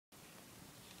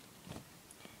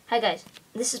Hi guys,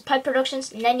 this is Pipe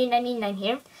Productions 1999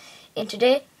 here, and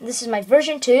today this is my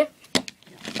version 2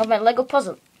 of my Lego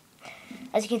puzzle.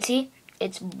 As you can see,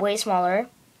 it's way smaller.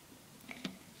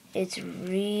 It's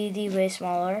really way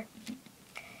smaller,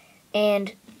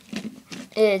 and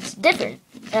it's different.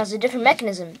 It has a different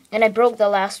mechanism, and I broke the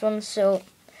last one, so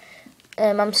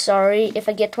I'm sorry if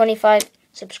I get 25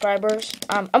 subscribers.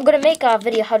 I'm gonna make a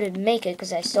video how to make it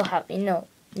because I still have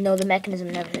know the mechanism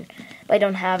and everything. But I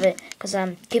don't have it because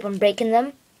I keep on breaking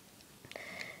them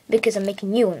because I'm making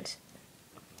new ones.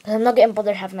 I'm not getting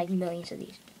bothered having like millions of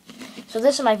these. So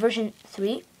this is my version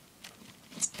 3,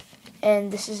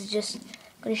 and this is just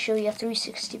going to show you a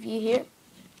 360 view here. It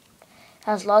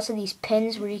has lots of these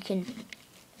pins where you can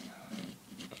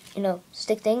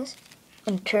stick things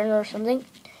and turn or something.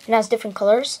 It has different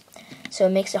colors, so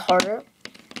it makes it harder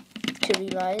to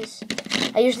realize.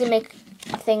 I usually make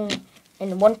a thing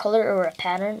in one color or a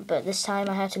pattern, but this time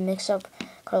I had to mix up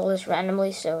colors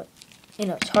randomly, so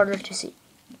it's harder to see.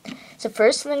 So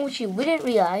first thing which you wouldn't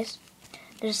realize,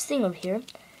 there's this thing over here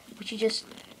which you just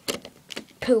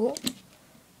pull.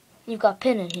 You've got a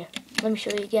pin in here. Let me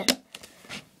show you again.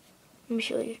 Let me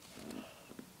show you.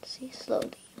 See,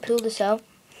 slowly pull this out.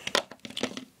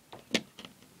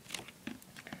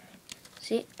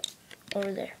 See,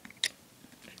 over there.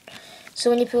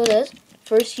 So when you pull this,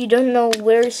 first you don't know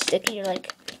where to stick it. You're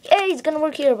like, hey, it's gonna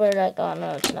work here, but you're like, oh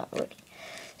no, it's not working.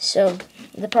 So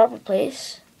the proper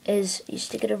place is you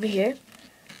stick it over here,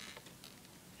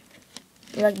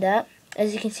 like that.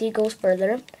 As you can see, it goes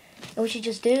further. And what you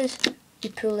just do is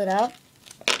you pull it out,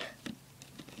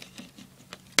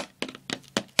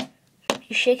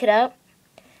 you shake it out,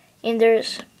 and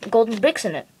there's golden bricks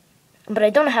in it. But I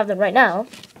don't have them right now,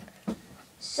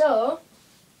 so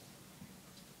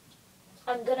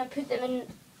I'm gonna put them in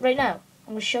right now.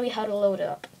 I'm gonna show you how to load it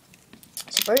up.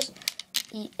 So first,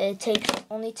 it takes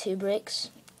only 2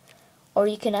 bricks, or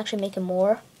you can actually make it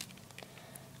more.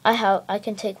 I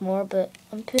can take more, but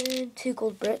I'm putting 2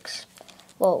 gold bricks.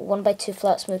 Well, 1x2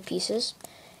 flat smooth pieces,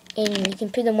 and you can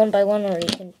put them 1 by 1, or you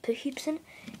can put heaps in,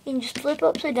 and just flip it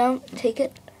upside down, take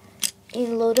it,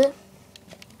 and load it,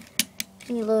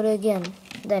 and you load it again.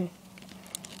 Then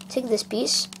take this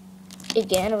piece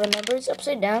again. Remember, it's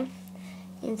upside down.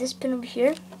 And this pin over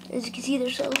here, as you can see,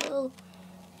 there's a little,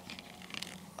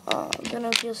 I don't know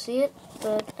if you'll see it,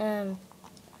 but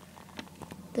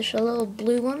there's a little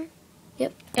blue one.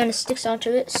 Yep, and it sticks onto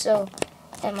it, so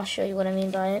I'll show you what I mean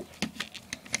by it.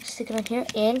 Stick it on here,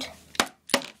 and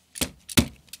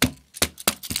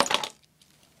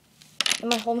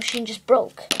my whole machine just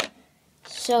broke.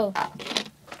 So,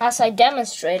 as I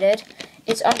demonstrated,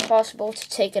 it's impossible to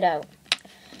take it out.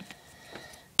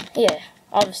 Yeah.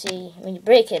 Obviously, when you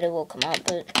break it, it will come out,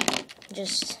 but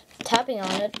just tapping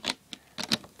on it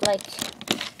like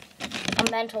a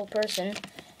mental person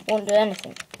won't do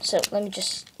anything. So let me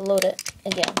just load it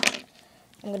again.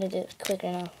 I'm gonna do it quicker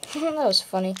now. That was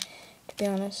funny, to be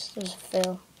honest. It was a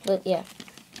fail, but yeah.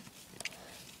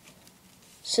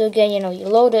 So again, you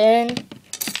load it in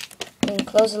and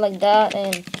close it like that,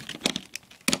 and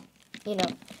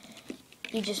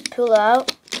you just pull it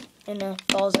out and it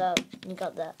falls out. You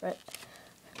got that, right?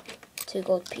 2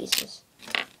 gold pieces.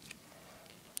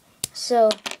 So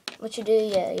what you do,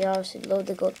 you obviously load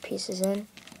the gold pieces in,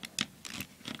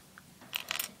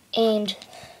 and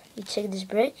you take this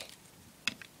brick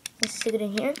and stick it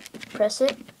in here, press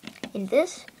it, and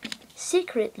this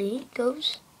secretly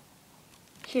goes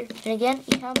here. And again,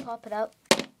 you can't pop it out.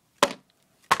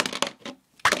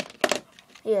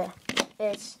 Yeah,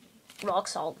 it's rock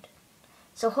solid.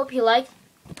 So hope you like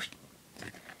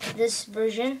this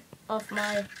version of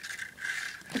my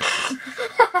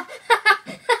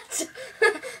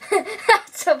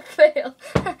that's a fail.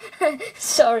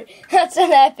 Sorry, that's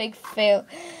an epic fail.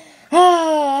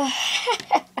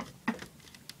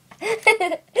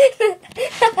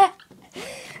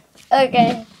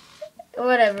 Okay,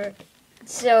 whatever.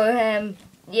 So,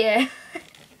 yeah.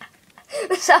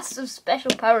 This has some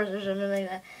special powers or something like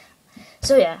that.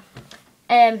 So, yeah.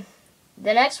 The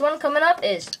next one coming up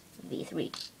is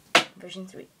V3, version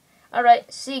 3.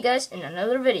 Alright, see you guys in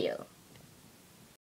another video.